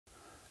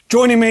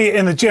Joining me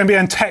in the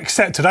GMBN Tech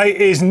set today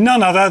is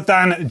none other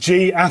than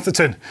G.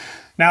 Atherton.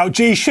 Now,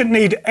 G shouldn't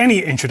need any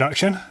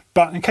introduction,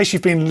 but in case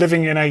you've been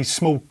living in a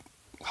small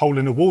hole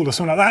in the wall or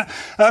something like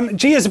that,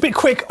 G is a bit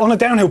quick on a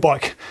downhill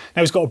bike.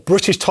 Now, he's got a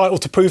British title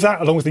to prove that,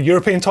 along with the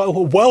European title,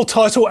 a world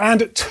title,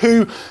 and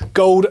 2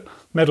 gold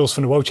medals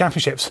from the World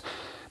Championships.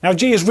 Now,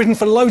 G has ridden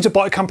for loads of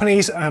bike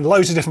companies and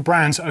loads of different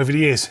brands over the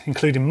years,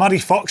 including Muddy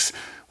Fox,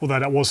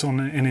 although that was on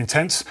an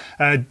Intense,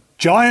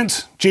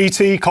 Giant,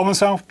 GT,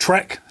 Commensal,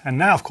 Trek, and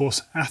now, of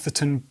course,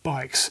 Atherton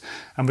bikes.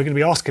 And we're going to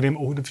be asking him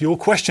all of your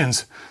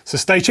questions, so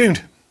stay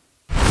tuned.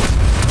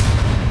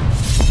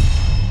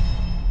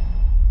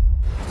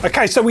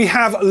 Okay, so we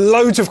have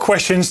loads of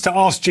questions to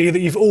ask G that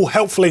you've all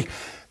helpfully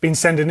been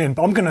sending in,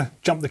 but I'm going to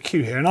jump the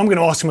queue here and I'm going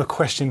to ask him a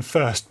question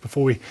first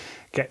before we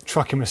get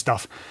trucking with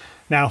stuff.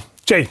 Now,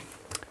 G,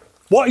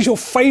 what is your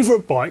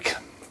favourite bike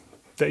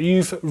that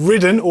you've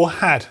ridden or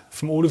had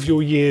from all of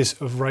your years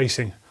of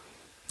racing?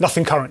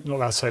 Nothing current, not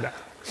allowed to say that.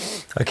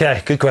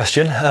 Okay, good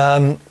question.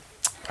 I'd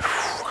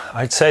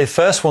say the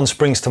first one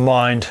springs to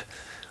mind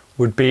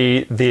would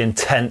be the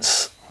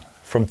Intense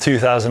from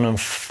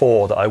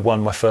 2004 that I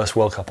won my first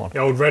World Cup on. The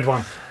old red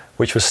one.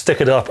 Which was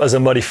stickered up as a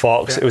Muddy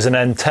Fox. Yeah. It was an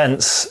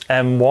Intense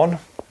M1.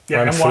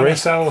 Yeah, M1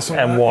 SL or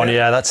something M1, like that,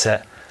 yeah, that's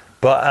it.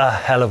 But a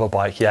hell of a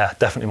bike, yeah,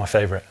 definitely my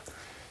favourite.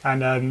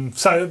 And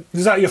so,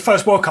 is that your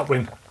first World Cup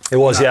win? It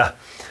was, yeah.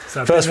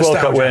 So first World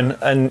Cup win,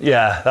 and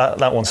yeah,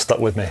 that one stuck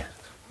with me.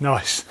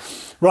 Nice.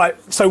 Right,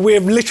 so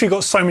we've literally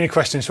got so many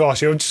questions to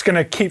ask you. I'm just going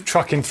to keep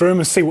trucking through them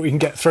and see what we can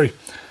get through.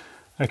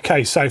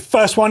 Okay, so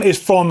first one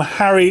is from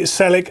Harry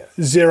Selick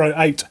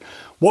 08.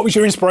 What was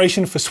your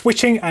inspiration for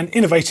switching and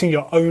innovating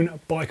your own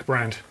bike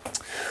brand?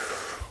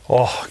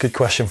 Oh, good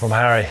question from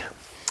Harry.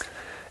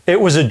 It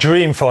was a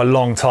dream for a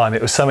long time.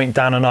 It was something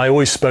Dan and I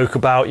always spoke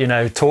about, you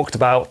know, talked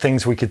about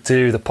things we could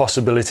do, the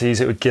possibilities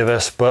it would give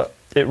us, but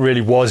it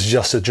really was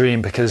just a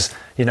dream because,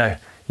 you know,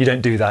 you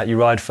don't do that. You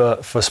ride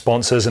for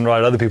sponsors and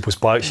ride other people's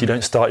bikes. You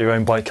don't start your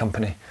own bike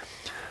company.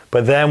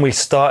 But then we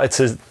started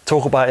to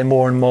talk about it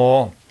more and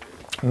more,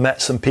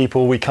 met some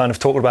people we kind of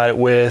talked about it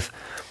with,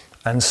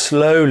 and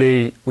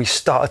slowly we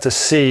started to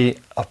see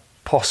a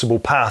possible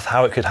path,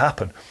 how it could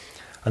happen.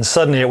 And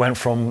suddenly it went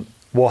from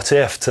what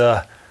if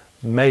to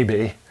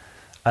maybe,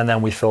 and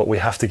then we thought we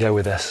have to go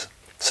with this.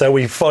 So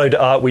we followed it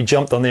up, we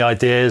jumped on the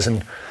ideas,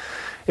 and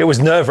it was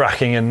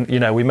nerve-wracking, and you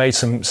know, we made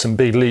some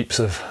big leaps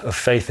of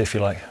faith, if you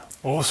like.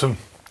 Awesome.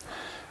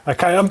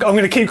 Okay, I'm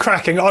going to keep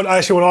cracking. I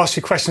actually want to ask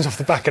you questions off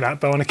the back of that,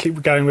 but I want to keep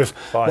going with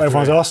what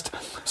everyone's asked.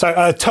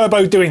 So,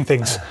 Turbo doing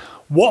things.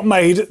 What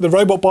made the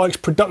robot bike's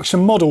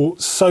production model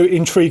so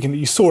intriguing that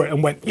you saw it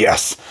and went,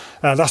 yes,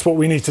 that's what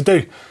we need to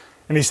do?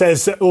 And he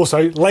says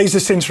also, laser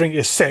sintering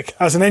is sick.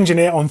 As an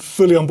engineer, I'm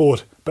fully on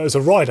board. But as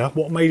a rider,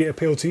 what made it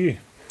appeal to you?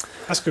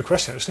 That's a good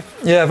question, actually.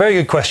 Yeah, very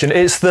good question.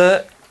 It's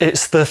the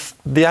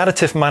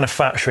additive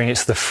manufacturing.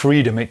 It's the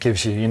freedom it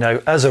gives you. You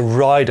know, as a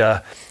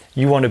rider,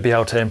 you want to be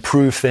able to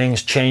improve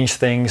things, change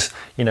things,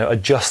 you know,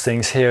 adjust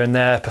things here and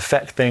there,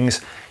 perfect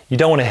things. You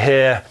don't want to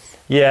hear,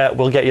 yeah,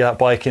 we'll get you that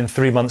bike in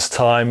 3 months'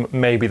 time.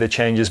 Maybe the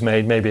change is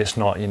made, maybe it's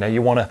not. You know,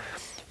 you want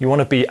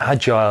to be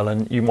agile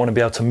and you want to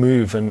be able to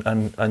move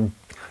and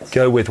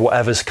go with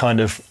whatever's kind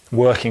of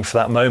working for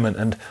that moment.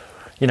 And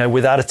you know,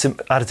 with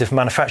additive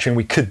manufacturing,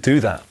 we could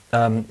do that.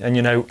 And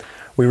you know,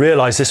 we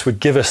realised this would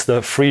give us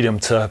the freedom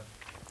to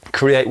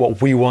create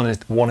what we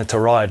wanted to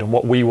ride and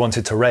what we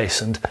wanted to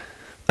race, and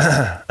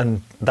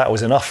that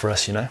was enough for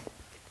us, you know.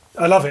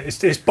 I love it.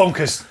 It's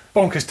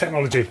bonkers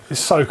technology. It's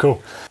so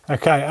cool.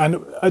 Okay,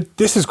 and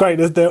this is great.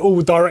 They're all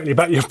directly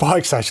about your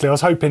bikes, actually. I was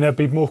hoping there'd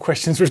be more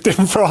questions with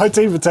different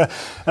variety, but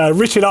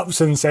Richard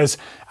Upson says,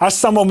 as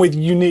someone with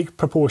unique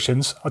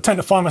proportions, I tend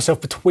to find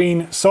myself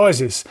between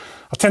sizes.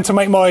 I tend to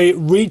make my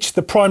reach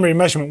the primary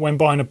measurement when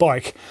buying a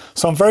bike,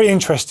 so I'm very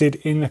interested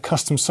in the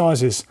custom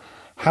sizes.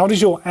 How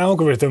does your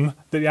algorithm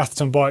that the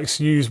Atherton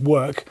bikes use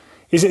work?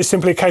 Is it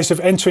simply a case of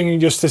entering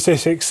your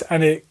statistics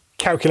and it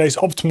calculates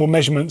optimal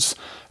measurements?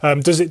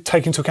 Does it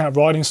take into account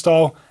riding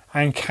style,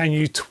 and can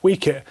you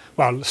tweak it?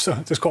 Well, so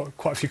there's quite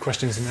a few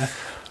questions in there.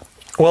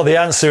 Well, the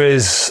answer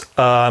is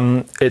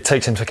it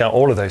takes into account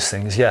all of those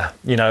things. Yeah,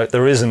 you know,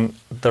 there isn't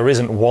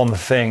one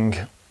thing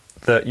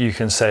that you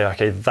can say,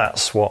 okay,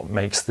 that's what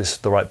makes this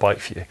the right bike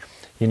for you.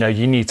 You know,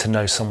 you need to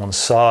know someone's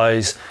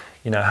size.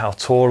 You know, how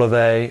tall are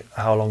they?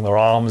 How long their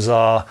arms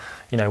are?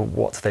 You know,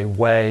 what do they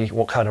weigh?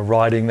 What kind of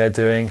riding they're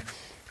doing?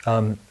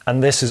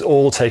 And this is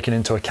all taken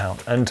into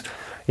account. And,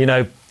 you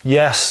know,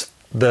 yes,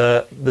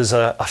 there's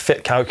a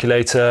fit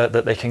calculator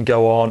that they can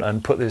go on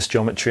and put this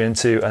geometry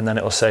into, and then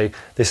it'll say,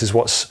 this is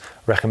what's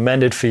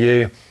recommended for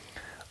you.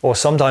 Or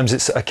sometimes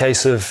it's a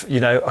case of, you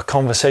know, a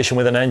conversation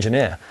with an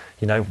engineer.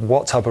 You know,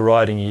 what type of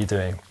riding are you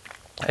doing?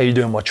 Are you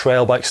doing more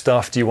trail bike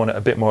stuff? Do you want it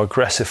a bit more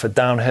aggressive for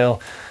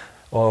downhill?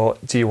 Or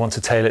do you want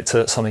to tailor it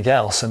to something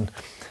else? And,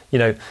 you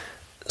know,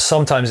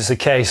 sometimes it's a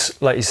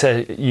case, like you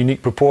said,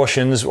 unique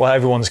proportions. Well,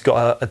 everyone's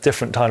got a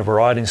different kind of a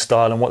riding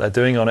style and what they're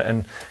doing on it,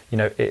 and you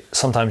know, it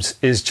sometimes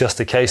is just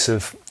a case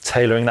of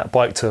tailoring that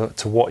bike to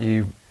what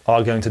you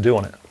are going to do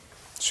on it.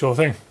 Sure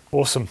thing.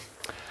 Awesome.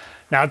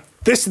 Now,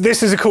 this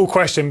is a cool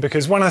question,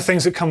 because one of the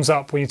things that comes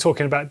up when you're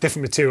talking about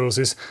different materials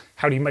is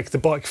how do you make the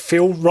bike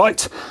feel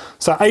right?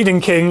 So Aidan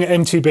King,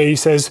 M2B,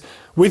 says,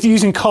 with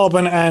using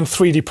carbon and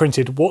 3D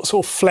printed, what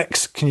sort of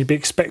flex can you be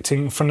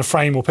expecting from the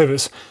frame or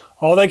pivots?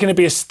 Are they going to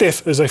be as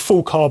stiff as a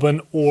full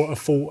carbon or a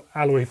full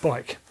alloy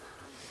bike?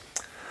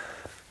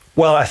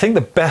 Well, I think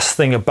the best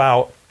thing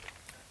about,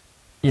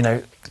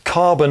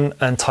 carbon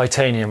and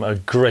titanium are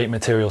great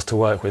materials to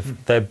work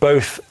with. They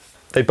both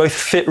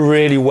fit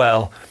really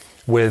well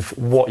with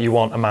what you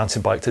want a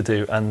mountain bike to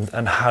do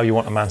and how you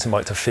want a mountain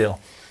bike to feel.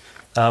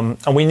 And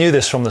we knew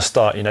this from the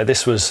start.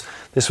 This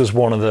was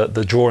one of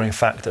the drawing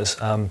factors.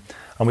 And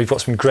we've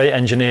got some great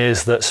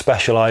engineers that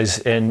specialize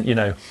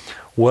in,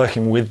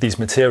 working with these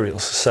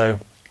materials. So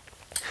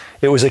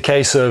it was a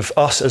case of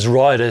us as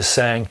riders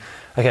saying,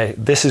 okay,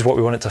 this is what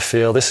we want it to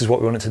feel, this is what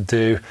we want it to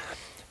do.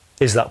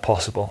 Is that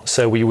possible?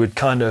 So we would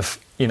kind of,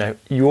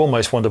 you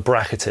almost want to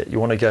bracket it. You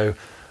want to go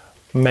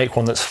make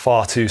one that's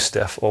far too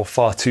stiff or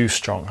far too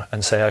strong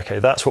and say, okay,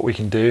 that's what we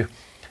can do.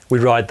 We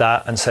ride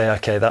that and say,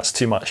 okay, that's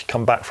too much,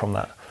 come back from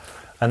that.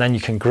 And then you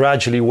can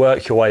gradually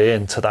work your way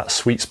into that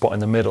sweet spot in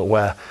the middle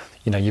where,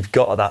 you've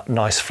got that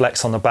nice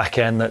flex on the back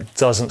end that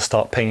doesn't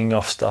start pinging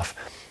off stuff.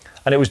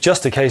 And it was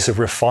just a case of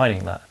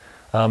refining that.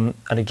 And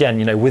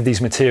again, with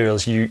these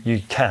materials,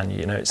 you can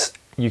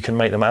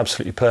make them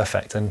absolutely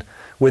perfect. And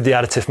with the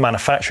additive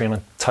manufacturing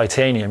of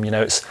titanium,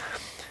 it's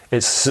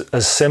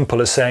as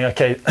simple as saying,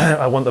 okay,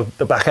 I want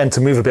the back end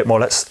to move a bit more.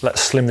 Let's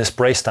slim this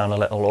brace down a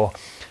little, or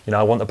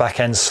I want the back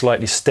end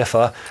slightly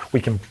stiffer.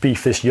 We can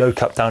beef this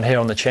yoke up down here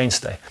on the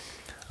chainstay.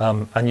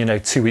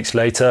 And 2 weeks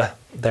later,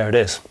 there it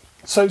is.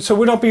 So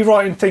would I be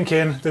right in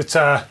thinking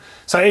that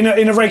so in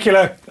a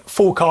regular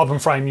full carbon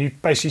frame, you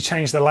basically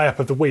change the layup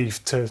of the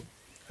weave to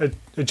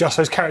adjust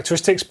those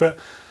characteristics, but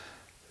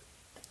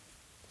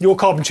your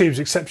carbon tube is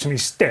exceptionally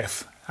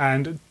stiff,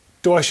 and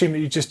do I assume that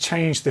you just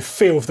change the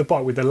feel of the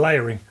bike with the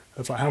layering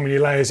of how many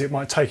layers it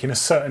might take in a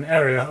certain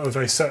area of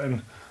a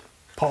certain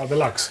part of the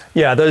lugs?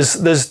 Yeah,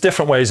 there's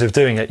different ways of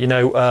doing it.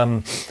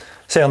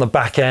 Say on the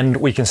back end,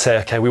 we can say,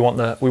 okay, we want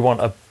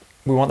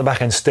the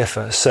back end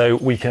stiffer, so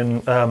we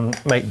can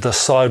make the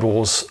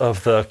sidewalls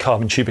of the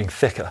carbon tubing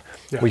thicker.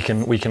 Yeah. We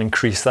can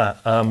increase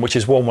that, which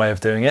is one way of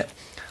doing it.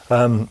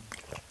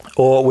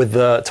 Or with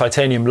the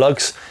titanium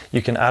lugs,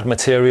 you can add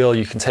material,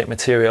 you can take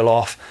material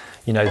off.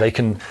 They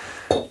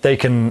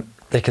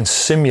can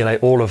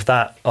simulate all of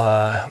that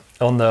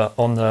on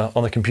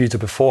the computer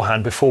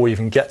beforehand before we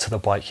even get to the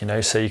bike.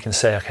 So you can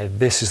say, okay,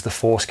 this is the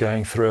force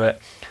going through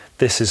it,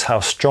 this is how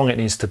strong it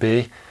needs to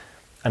be,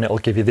 and it'll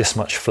give you this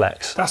much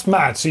flex. That's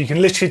mad. So you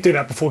can literally do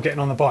that before getting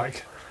on the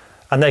bike.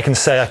 And they can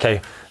say,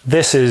 okay,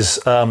 this is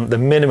the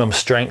minimum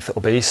strength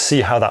it'll be, see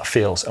how that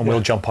feels. And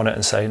we'll jump on it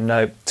and say,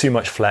 no, too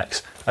much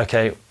flex.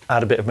 Okay,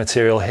 add a bit of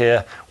material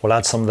here, we'll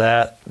add some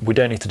there. We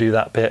don't need to do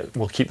that bit,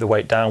 we'll keep the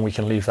weight down, we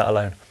can leave that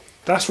alone.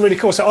 That's really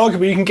cool. So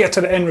arguably you can get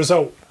to the end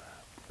result,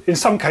 in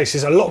some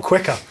cases, a lot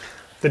quicker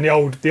than the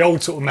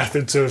old sort of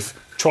methods of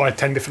try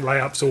 10 different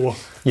layups or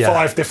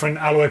 5 different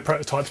alloy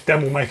prototypes,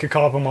 then we'll make a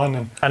carbon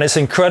one. And it's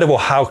incredible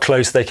how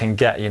close they can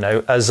get.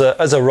 As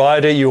a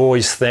rider, you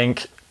always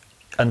think,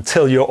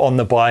 until you're on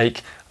the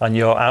bike and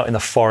you're out in the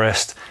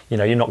forest,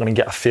 you're not going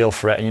to get a feel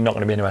for it and you're not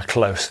going to be anywhere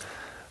close.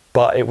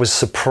 But it was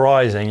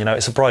surprising,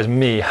 it surprised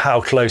me how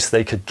close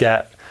they could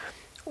get,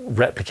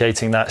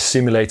 replicating that,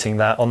 simulating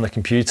that on the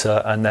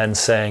computer, and then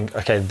saying,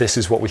 okay, this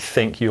is what we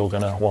think you're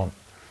going to want.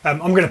 I'm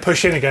going to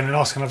push in again and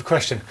ask another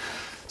question.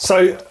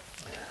 So,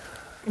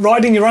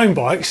 riding your own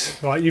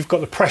bikes, right, you've got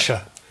the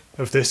pressure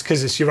of this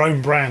because it's your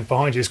own brand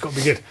behind you, it's got to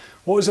be good.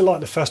 What was it like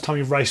the first time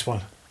you raced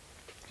one?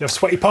 You have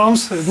sweaty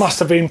palms? It must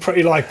have been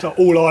pretty like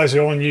all eyes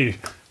are on you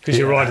because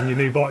you're riding your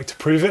new bike to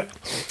prove it.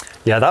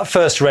 Yeah, that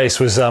first race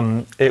was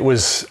it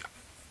was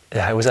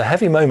a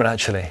heavy moment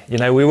actually.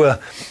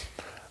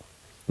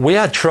 We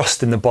had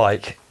trust in the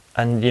bike,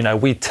 and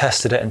we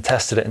tested it and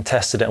tested it and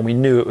tested it, and we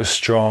knew it was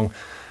strong,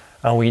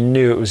 and we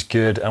knew it was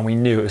good, and we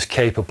knew it was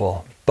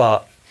capable.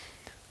 But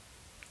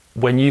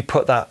when you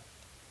put that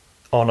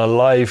on a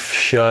live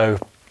show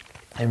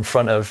in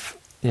front of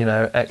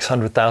X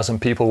 100,000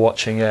 people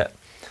watching it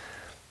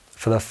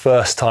for the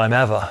first time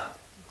ever,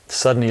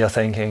 suddenly you're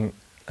thinking,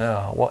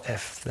 oh, what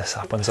if this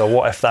happens, or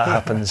what if that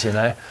happens,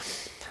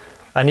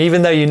 And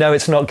even though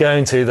it's not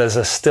going to,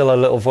 there's still a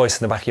little voice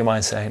in the back of your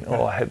mind saying,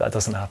 oh, I hope that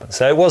doesn't happen.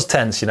 So it was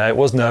tense, it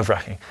was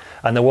nerve-wracking.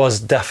 And there was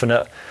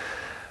definite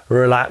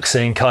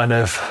relaxing kind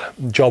of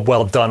job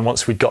well done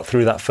once we'd got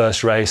through that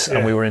first race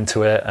and we were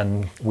into it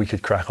and we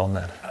could crack on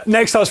then.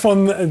 Next up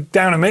from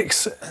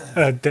Dynamics.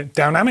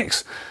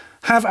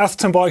 Have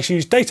Atherton bikes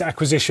use data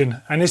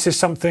acquisition, and is this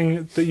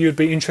something that you'd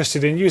be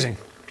interested in using?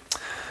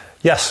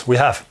 Yes, we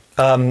have.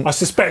 I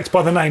suspect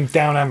by the name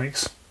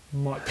Dynamics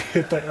might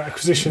be a data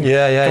acquisition.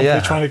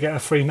 Yeah. Trying to get a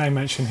free name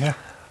mention here.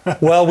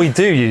 Well, we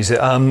do use it.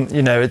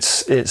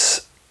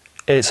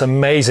 It's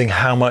amazing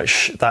how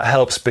much that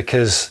helps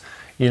because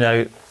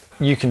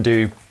you can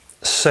do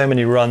so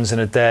many runs in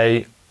a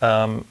day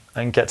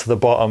and get to the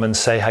bottom and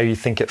say how you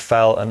think it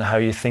felt and how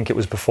you think it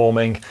was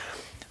performing.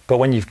 But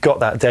when you've got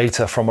that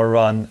data from a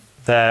run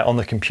there on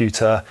the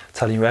computer,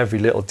 telling you every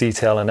little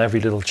detail and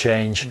every little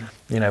change,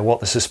 you know, what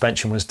the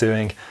suspension was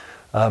doing,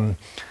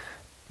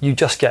 you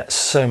just get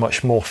so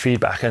much more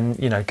feedback. And,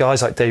 you know,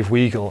 guys like Dave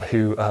Weigel,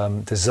 who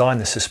designed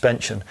the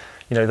suspension,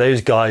 you know,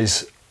 those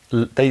guys,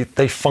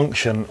 they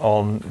function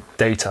on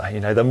data.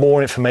 You know, the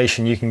more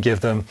information you can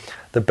give them,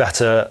 the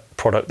better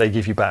product they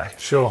give you back.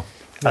 Sure.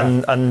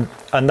 Yeah.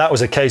 And that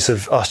was a case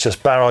of us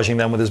just barraging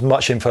them with as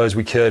much info as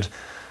we could,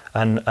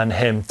 and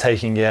him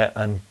taking it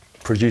and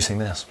producing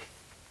this.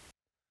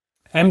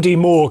 MD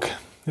Morg,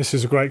 this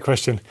is a great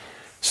question.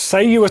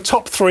 Say you were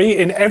top 3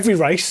 in every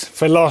race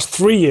for the last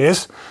 3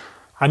 years,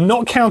 and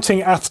not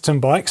counting Atherton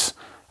bikes,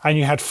 and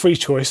you had free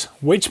choice,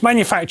 which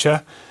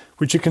manufacturer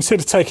would you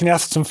consider taking the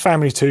Atherton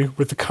family to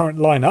with the current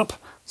lineup?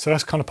 So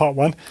that's kind of part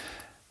 1.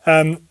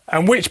 And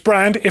which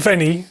brand, if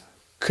any,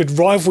 could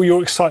rival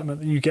your excitement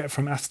that you get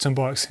from Atherton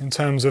bikes in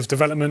terms of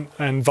development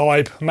and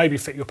vibe, maybe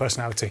fit your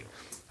personality?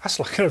 That's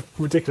like a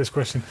ridiculous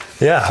question.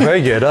 Yeah,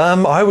 very good.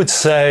 I would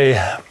say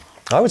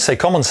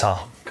Commensal.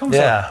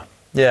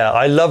 Yeah.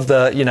 I love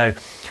the, you know,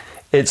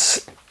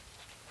 it's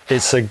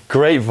a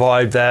great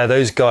vibe there.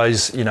 Those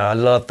guys, you know, I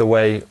love the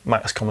way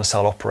Max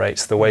Commensal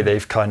operates, the way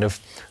they've kind of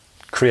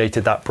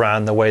created that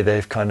brand, the way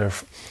they've kind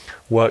of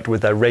worked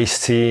with their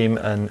race team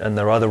and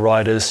their other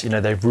riders. You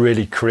know, they've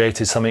really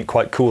created something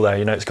quite cool there.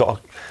 You know, it's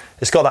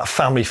got that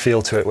family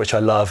feel to it, which I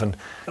love. And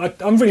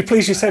I'm really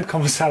pleased you said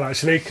Commensal,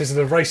 actually, because of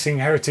the racing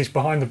heritage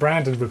behind the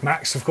brand, and with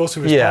Max, of course,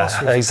 who was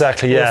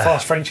exactly,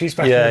 fast Frenchies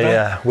back in the day.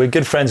 Yeah, we're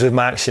good friends with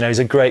Max. You know, he's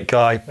a great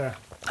guy,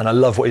 and I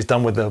love what he's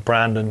done with the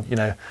brand. And you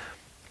know,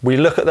 we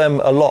look at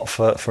them a lot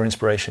for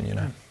inspiration. You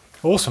know,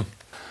 awesome.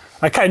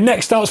 Okay,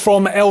 next up is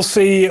from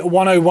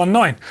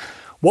LC1019.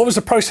 What was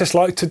the process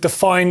like to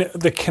define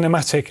the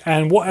kinematic,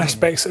 and what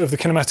aspects of the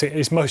kinematic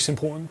is most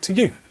important to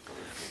you?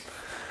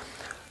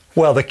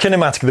 Well, the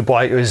kinematic of the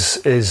bike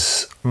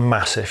is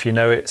massive. You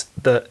know, it's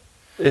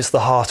the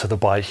heart of the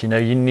bike. You know,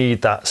 you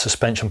need that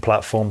suspension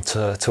platform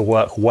to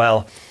work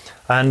well.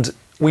 And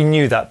we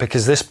knew that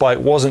because this bike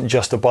wasn't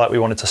just a bike we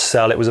wanted to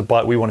sell, it was a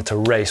bike we wanted to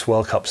race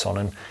World Cups on.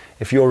 And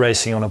if you're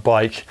racing on a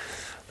bike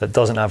that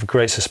doesn't have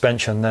great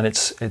suspension, then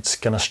it's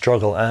going to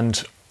struggle.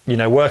 And, you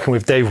know, working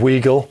with Dave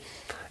Weigel,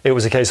 it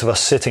was a case of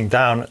us sitting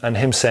down and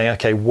him saying,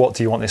 okay, what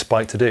do you want this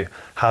bike to do?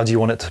 How do you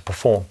want it to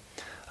perform?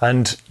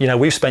 And, you know,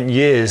 we've spent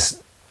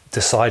years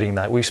deciding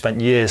that. We've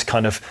spent years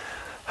kind of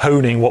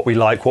honing what we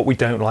like, what we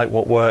don't like,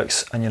 what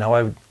works. And, you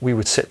know, we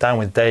would sit down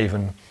with Dave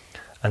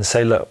and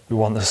say, look, we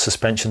want the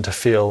suspension to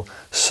feel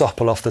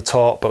supple off the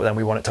top, but then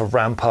we want it to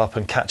ramp up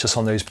and catch us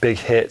on those big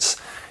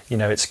hits. You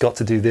know, it's got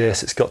to do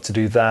this, it's got to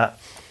do that.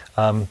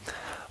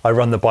 I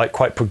run the bike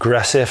quite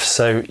progressive,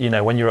 so, you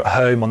know, when you're at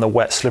home on the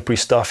wet, slippery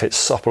stuff, it's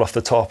supple off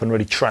the top and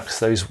really tracks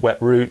those wet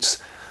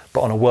routes.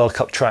 But on a World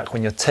Cup track,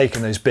 when you're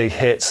taking those big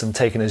hits and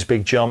taking those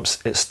big jumps,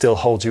 it still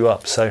holds you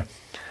up. So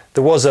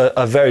there was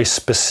a very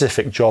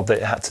specific job that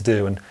it had to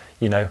do, and,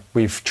 you know,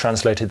 we've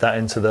translated that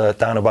into the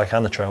downer bike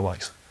and the trail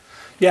bikes.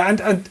 Yeah,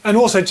 and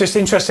also just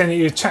interesting that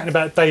you're chatting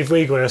about Dave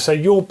Weigel. So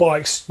your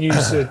bikes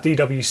use a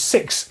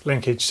DW6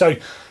 linkage. So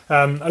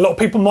a lot of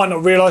people might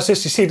not realise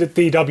this. You see the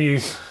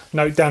DW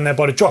note down there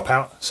by the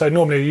dropout. So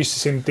normally you're used to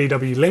seeing the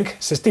DW link.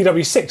 It says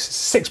DW6, it's a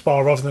 6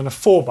 bar rather than a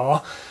 4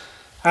 bar.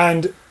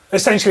 And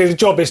essentially the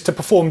job is to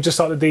perform just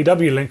like the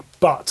DW link,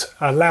 but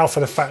allow for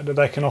the fact that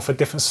they can offer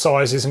different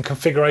sizes and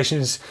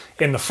configurations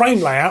in the frame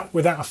layout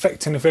without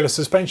affecting the feel of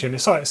suspension.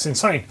 It's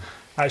insane,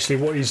 actually,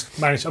 what he's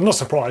managed. I'm not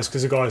surprised,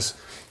 because the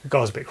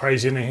guy's a bit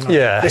crazy, isn't he? You know,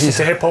 yeah. Listens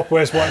to hip hop,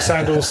 wears white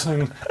sandals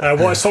and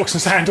white socks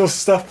and sandals and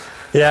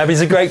stuff. Yeah, but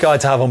he's a great guy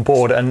to have on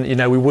board, and, you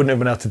know, we wouldn't have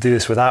been able to do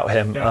this without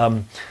him.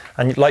 Yeah.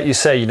 And like you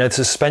say, you know, the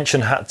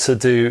suspension had to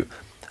do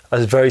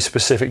a very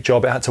specific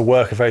job. It had to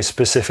work a very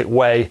specific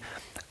way,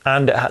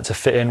 and it had to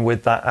fit in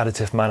with that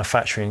additive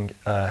manufacturing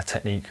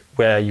technique,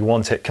 where you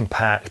want it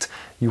compact,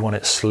 you want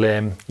it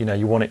slim, you know,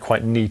 you want it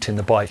quite neat in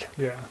the bike.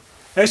 Yeah,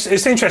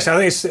 it's interesting. I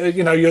think it's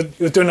you know,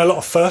 you're doing a lot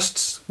of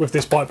firsts with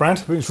this bike brand.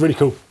 I think it's really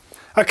cool.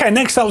 Okay,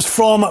 next up is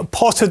from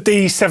Potter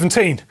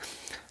D17.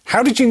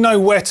 How did you know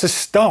where to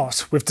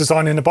start with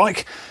designing a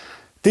bike?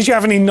 Did you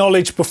have any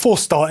knowledge before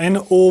starting,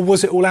 or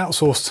was it all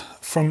outsourced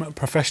from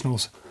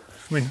professionals?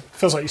 I mean, it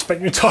feels like you spent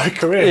your entire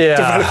career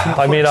developing bikes.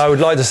 I mean, I would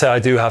like to say I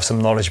do have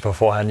some knowledge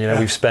beforehand. You know,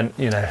 we've spent,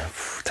 you know,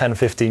 10,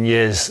 15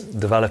 years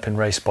developing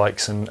race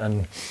bikes,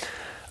 and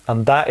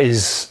that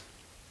is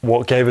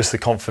what gave us the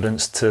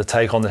confidence to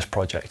take on this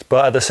project.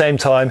 But at the same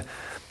time,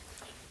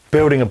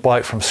 building a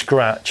bike from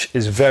scratch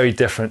is very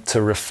different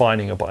to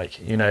refining a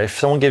bike. You know, if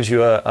someone gives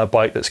you a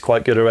bike that's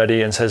quite good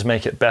already and says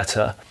make it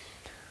better,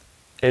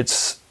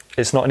 it's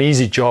not an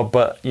easy job,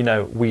 but, you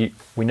know, we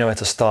know where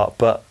to start.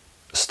 But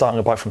starting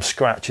a bike from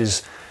scratch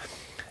is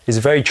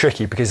very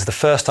tricky, because the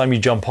first time you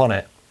jump on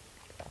it,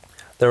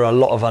 there are a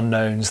lot of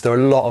unknowns, there are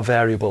a lot of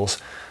variables.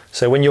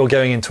 So when you're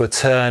going into a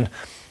turn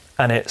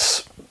and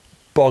it's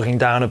bogging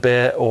down a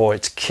bit, or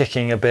it's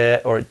kicking a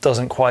bit, or it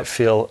doesn't quite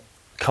feel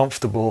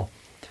comfortable,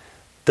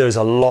 there's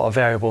a lot of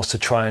variables to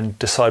try and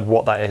decide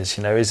what that is.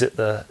 You know, is it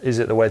the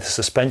way the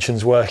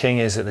suspension's working?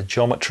 Is it the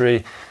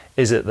geometry?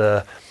 Is it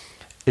the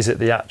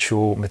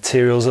actual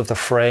materials of the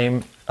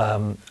frame?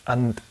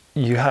 And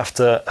you have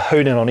to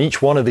hone in on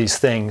each one of these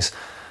things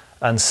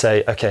and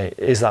say, okay,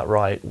 is that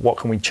right? What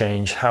can we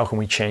change? How can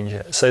we change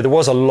it? So there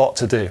was a lot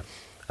to do.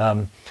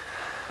 And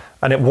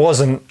it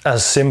wasn't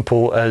as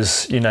simple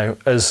as, you know,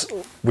 as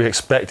we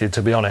expected,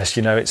 to be honest.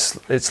 You know,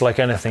 it's like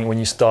anything, when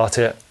you start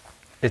it,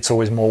 it's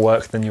always more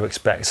work than you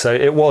expect. So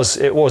it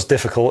was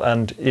difficult,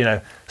 and, you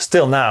know,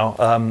 still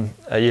now,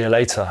 a year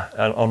later,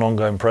 an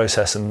ongoing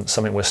process, and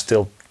something we're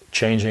still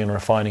changing and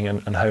refining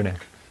and honing.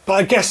 But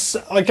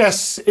I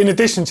guess in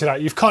addition to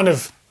that, you've kind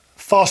of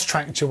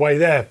fast-tracked your way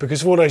there,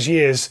 because of all those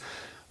years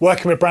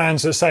working with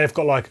brands that say have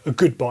got like a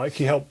good bike,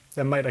 you help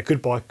them make that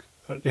good bike,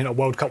 you know,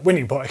 World Cup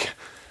winning bike,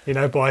 you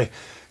know, by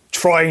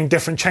trying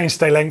different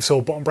chainstay lengths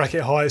or bottom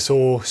bracket heights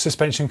or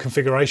suspension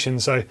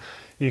configurations. So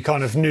you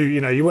kind of knew, you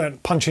know, you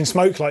weren't punching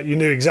smoke, like you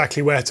knew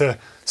exactly where to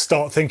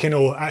start thinking,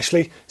 or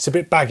actually it's a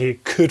bit baggy,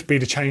 it could be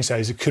the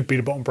chainstays, it could be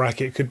the bottom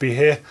bracket, it could be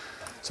here.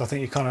 So I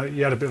think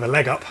you had a bit of a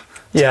leg up.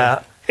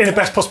 Yeah. In the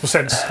best possible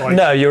sense. Like,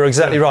 no, you're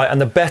exactly right. And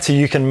the better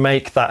you can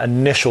make that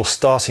initial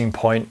starting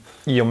point,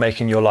 you're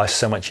making your life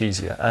so much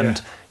easier.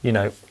 And, you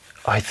know,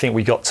 I think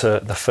we got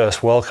to the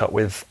first World Cup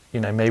with, you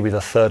know, maybe the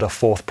third or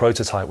fourth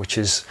prototype, which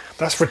is...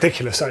 That's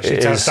ridiculous,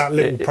 actually, to have that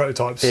little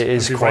prototypes. It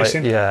is quite,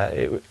 racing. Yeah,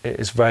 it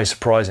is very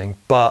surprising.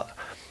 But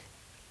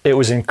it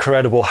was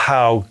incredible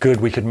how good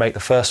we could make the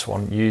first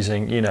one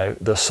using, you know,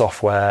 the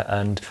software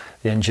and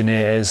the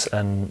engineers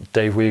and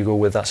Dave Weigel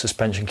with that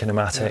suspension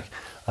kinematic.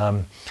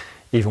 Yeah.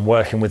 Even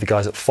working with the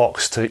guys at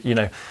Fox to, you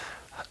know,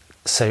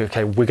 say,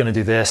 okay, we're going to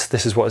do this.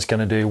 This is what it's going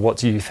to do. What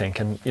do you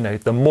think? And, you know,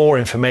 the more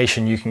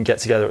information you can get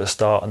together at the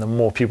start, and the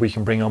more people you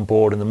can bring on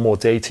board, and the more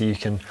data you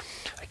can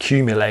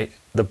accumulate,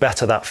 the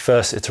better that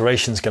first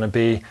iteration is going to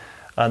be,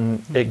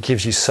 and it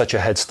gives you such a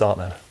head start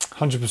then.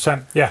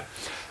 100%. Yeah.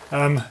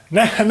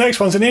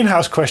 Next one's an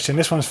in-house question.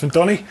 This one's from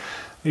Donny,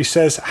 who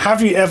says,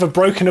 "Have you ever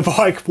broken a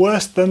bike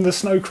worse than the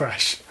snow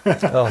crash?"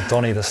 Oh,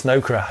 Donny, the snow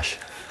crash.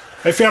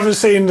 If you haven't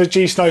seen the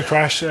G Snow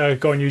Crash,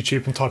 go on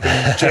YouTube and type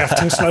in G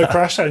Atherton Snow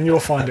Crash and you'll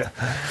find it.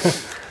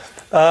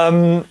 I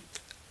mean,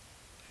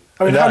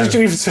 no. How did you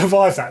even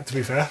survive that, to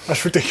be fair?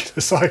 That's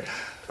ridiculous. Like,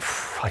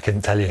 I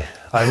couldn't tell you.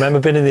 I remember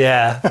being in the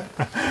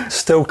air,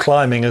 still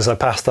climbing as I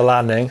passed the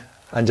landing,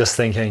 and just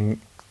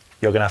thinking,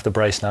 you're going to have to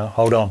brace now,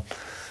 hold on.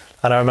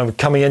 And I remember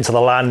coming into the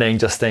landing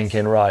just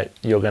thinking, right,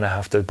 you're going to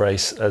have to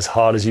brace as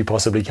hard as you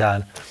possibly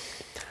can.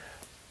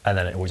 And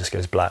then it all just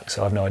goes black,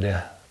 so I have no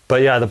idea.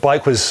 But yeah, the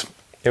bike was...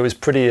 It was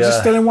pretty... Was it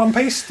still in one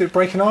piece? Did it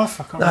break in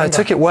half? I can't remember. I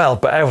took it well,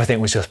 but everything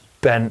was just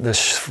bent. The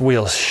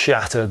wheels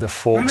shattered, the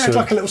forks... It was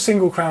like a little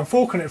single crown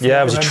fork on it.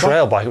 Yeah, it was a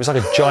trail bike. It was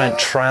like a giant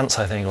trance,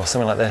 I think, or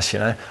something like this, you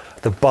know.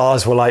 The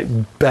bars were like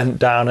bent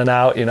down and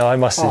out, you know. I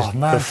must have...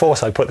 The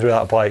force I put through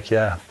that bike,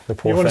 yeah, the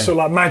poor thing. You want to sort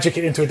of like magic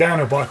it into a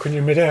downer bike when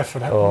you're midair for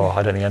that? Oh,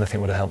 I don't think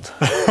anything would have helped.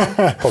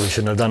 Probably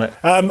shouldn't have done it.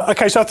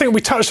 Okay, so I think we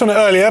touched on it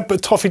earlier,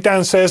 but Toffee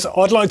Dan says,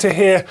 "I'd like to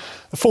hear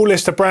the full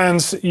list of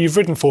brands you've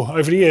ridden for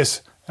over the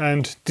years.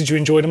 And did you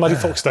enjoy the Muddy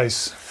Fox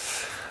days?"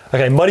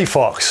 Okay, Muddy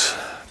Fox,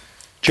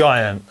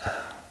 Giant,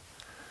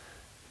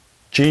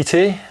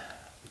 GT,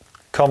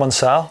 Common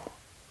Sal,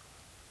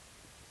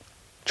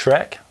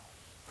 Trek,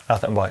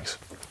 Atherton bikes.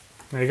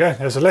 There you go.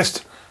 There's a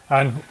list.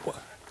 And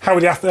how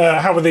were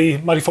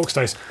the Muddy Fox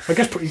days? I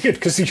guess pretty good,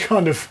 because you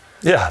kind of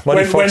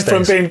went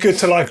from being good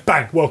to like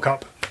bang, World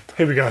Cup.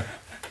 Here we go.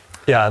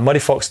 Yeah, Muddy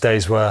Fox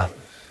days were.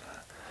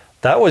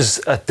 That was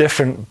a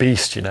different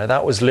beast, you know.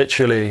 That was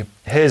literally,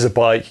 here's a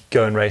bike,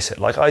 go and race it.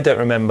 Like, I don't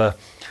remember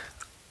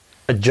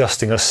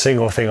adjusting a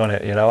single thing on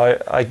it, you know.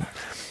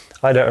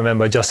 I don't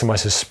remember adjusting my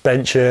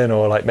suspension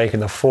or like making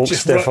the fork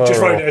stiffer. Just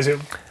rode it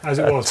as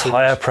it was.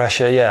 Tyre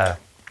pressure, yeah.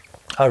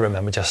 I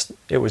remember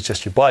it was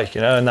just your bike,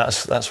 you know, and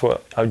that's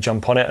what I would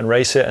jump on it and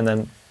race it, and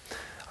then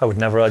I would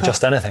never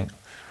adjust anything.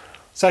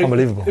 So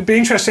unbelievable. It'd be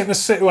interesting to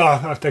see,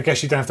 well, I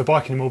guess you don't have the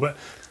bike anymore, but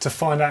to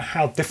find out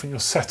how different your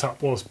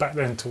setup was back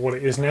then to what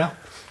it is now.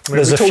 I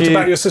mean, we talked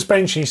about your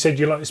suspension. You said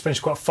you like your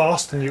suspension quite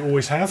fast, and you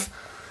always have.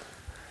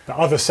 The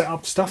other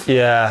setup stuff.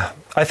 Yeah,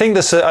 I think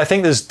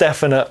there's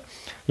definite,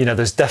 you know,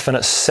 there's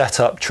definite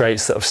setup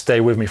traits that have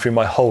stayed with me through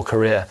my whole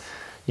career.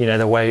 You know,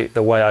 the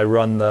way I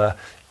run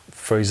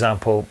for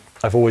example,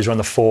 I've always run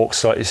the fork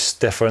slightly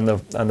stiffer and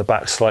the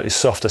back slightly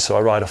softer, so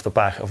I ride off the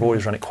back. I've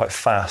always run it quite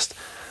fast.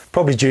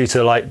 Probably due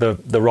to like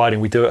the riding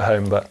we do at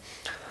home, but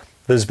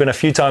there's been a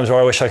few times where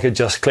I wish I could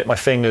just click my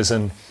fingers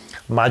and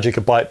magic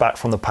a bike back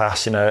from the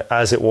past, you know,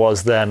 as it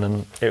was then,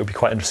 and it would be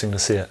quite interesting to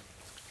see it.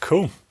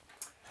 Cool.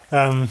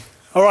 All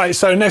right,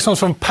 so next one's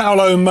from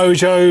Paolo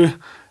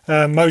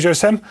Mojo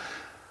Sem.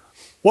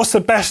 What's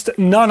the best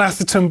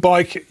non-Atherton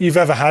bike you've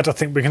ever had? I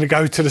think we're going to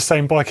go to the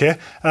same bike here,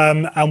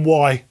 and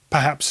why?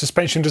 Perhaps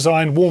suspension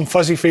design, warm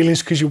fuzzy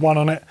feelings because you won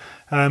on it.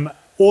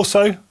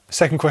 Also,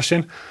 second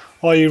question,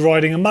 are you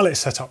riding a mullet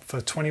setup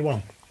for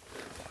 21?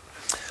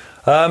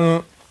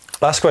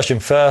 Last question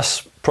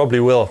first. Probably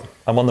will.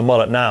 I'm on the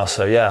mullet now,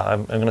 so yeah,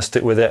 I'm going to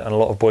stick with it, and a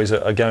lot of boys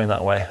are going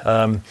that way.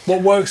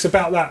 What works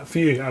about that for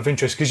you, out of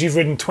interest? Because you've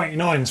ridden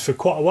 29s for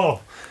quite a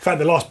while. In fact,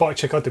 the last bike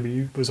check I did with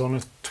you was on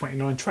a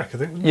 29 Trek, I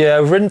think. Yeah,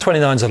 I've ridden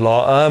 29s a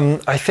lot.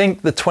 I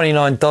think the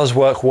 29 does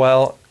work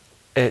well.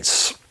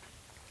 It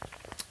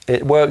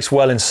works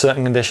well in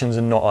certain conditions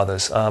and not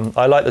others.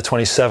 I like the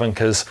 27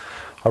 because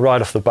I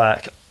ride off the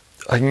back.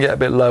 I can get a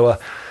bit lower,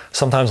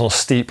 sometimes on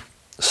steep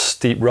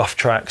rough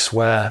tracks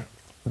where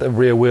the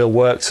rear wheel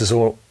works as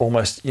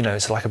almost, you know,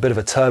 it's like a bit of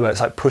a turbo. It's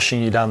like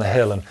pushing you down the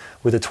hill, and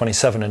with a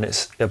 27, and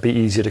it'll be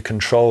easier to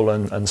control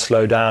and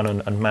slow down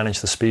and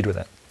manage the speed with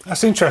it.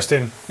 That's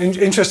interesting.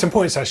 Interesting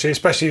points, actually,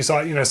 especially it's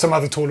like, you know, some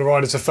other taller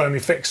riders are firmly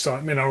fixed,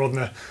 like me, are on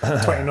the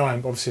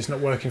 29, but obviously it's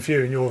not working for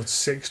you, and you're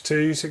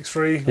 6'2",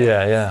 6'3".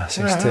 Yeah, 6'2".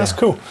 Yeah, that's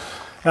cool.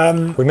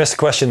 We missed a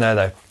question there,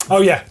 though.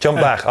 Oh, yeah. Jump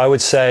back. I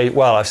would say,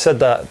 well, I've said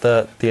that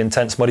the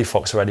Intense Muddy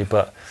Fox already,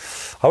 but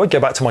I would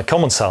go back to my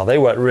common style. They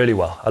work really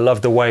well. I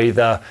love the way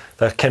the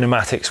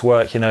kinematics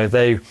work. You know,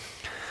 they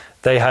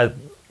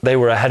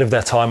were ahead of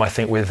their time, I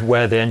think, with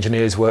where the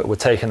engineers were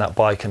taking that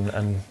bike,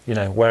 and you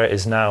know, where it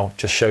is now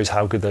just shows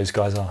how good those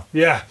guys are.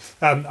 Yeah,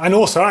 and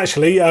also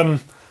actually,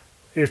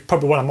 it's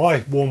probably one of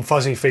my warm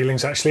fuzzy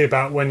feelings actually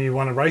about when you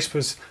won a race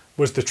was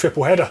the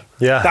triple header.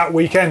 Yeah. That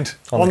weekend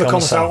on the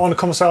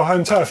Commissar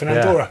home turf in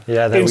Andorra.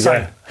 Yeah, there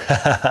insane. we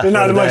go. Isn't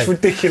that the most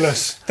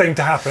ridiculous thing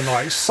to happen?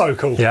 Like, so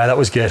cool. Yeah, that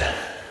was good.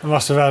 I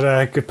must have had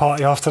a good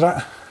party after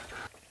that.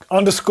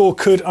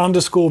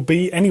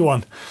 _could_be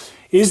anyone.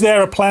 Is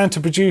there a plan to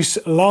produce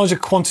larger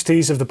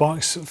quantities of the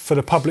bikes for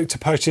the public to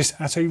purchase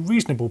at a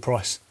reasonable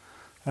price?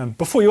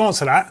 Before you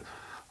answer that,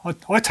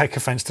 I take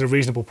offence to the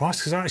reasonable price,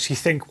 because I actually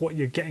think what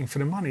you're getting for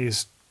the money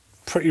is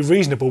pretty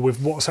reasonable with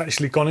what's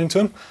actually gone into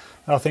them.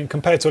 I think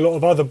compared to a lot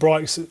of other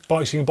bikes you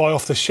can buy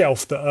off the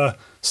shelf that are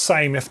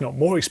same, if not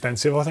more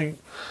expensive, I think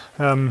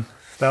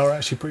they are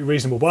actually pretty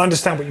reasonable. But I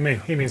understand what you mean.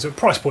 He means at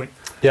price point.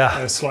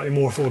 Yeah. Slightly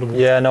more affordable.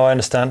 Yeah, no, I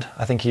understand.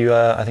 I think he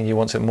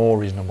wants it more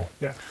reasonable.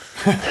 Yeah.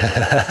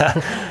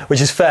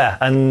 Which is fair.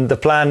 And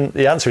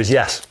the answer is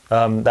yes.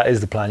 That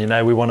is the plan. You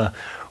know, we want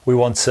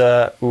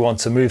to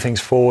move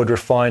things forward,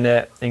 refine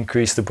it,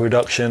 increase the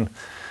production,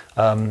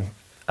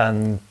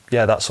 and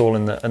yeah, that's all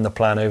in the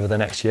plan over the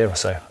next year or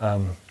so.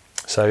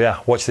 So yeah,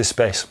 watch this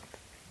space.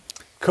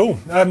 Cool.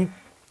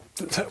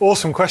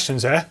 Awesome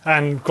questions there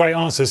and great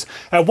answers.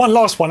 One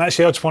last one,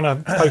 actually, I just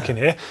want to poke in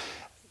here.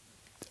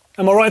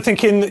 Am I right in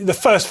thinking the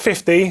first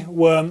 50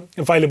 were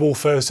available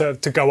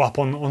to go up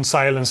on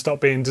sale and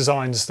start being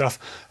designed and stuff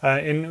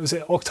was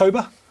it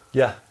October?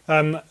 Yeah.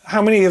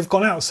 How many have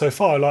gone out so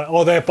far? Like,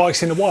 are there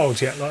bikes in the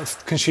wild yet? Like,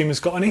 have consumers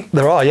got any?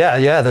 There are,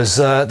 yeah.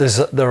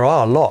 There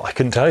are a lot. I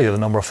couldn't tell you the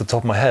number off the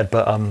top of my head,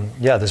 but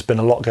yeah, there's been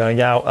a lot going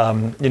out.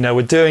 You know,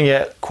 we're doing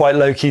it quite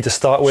low key to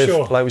start with.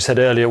 Sure. Like we said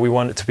earlier, we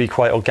want it to be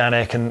quite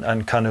organic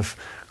and kind of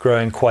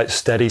growing quite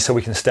steady, so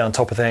we can stay on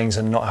top of things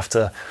and not have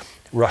to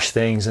rush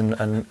things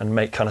and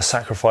make kind of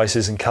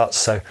sacrifices and cuts.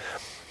 So,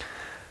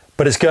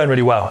 but it's going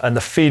really well, and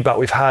the feedback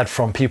we've had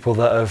from people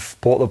that have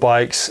bought the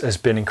bikes has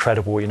been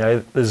incredible. You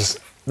know,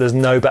 there's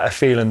no better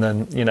feeling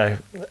than, you know,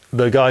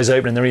 the guys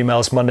opening their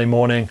emails Monday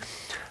morning,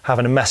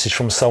 having a message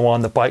from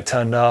someone, the bike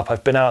turned up,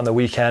 I've been out on the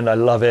weekend, I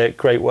love it,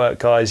 great work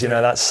guys. You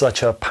know, that's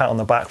such a pat on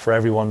the back for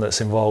everyone that's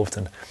involved,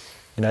 and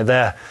you know,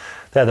 they're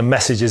the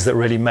messages that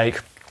really make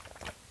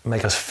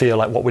us feel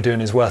like what we're doing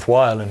is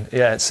worthwhile. And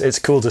yeah, it's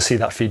cool to see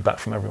that feedback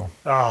from everyone.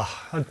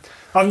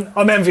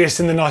 I'm envious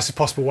in the nicest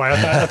possible way.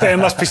 I think it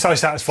must be so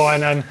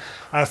satisfying, and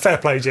fair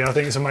play, G. I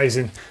think it's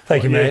amazing.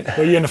 Thank you, mate.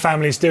 What you and the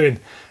family's doing.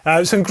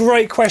 Some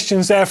great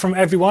questions there from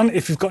everyone.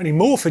 If you've got any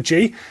more for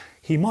G,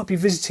 he might be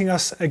visiting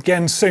us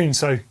again soon,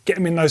 so get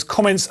him in those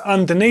comments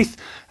underneath.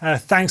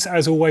 Thanks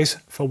as always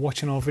for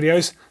watching our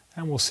videos,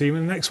 and we'll see you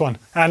in the next one.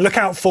 And look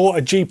out for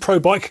a G Pro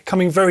bike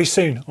coming very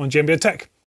soon on GMBN Tech.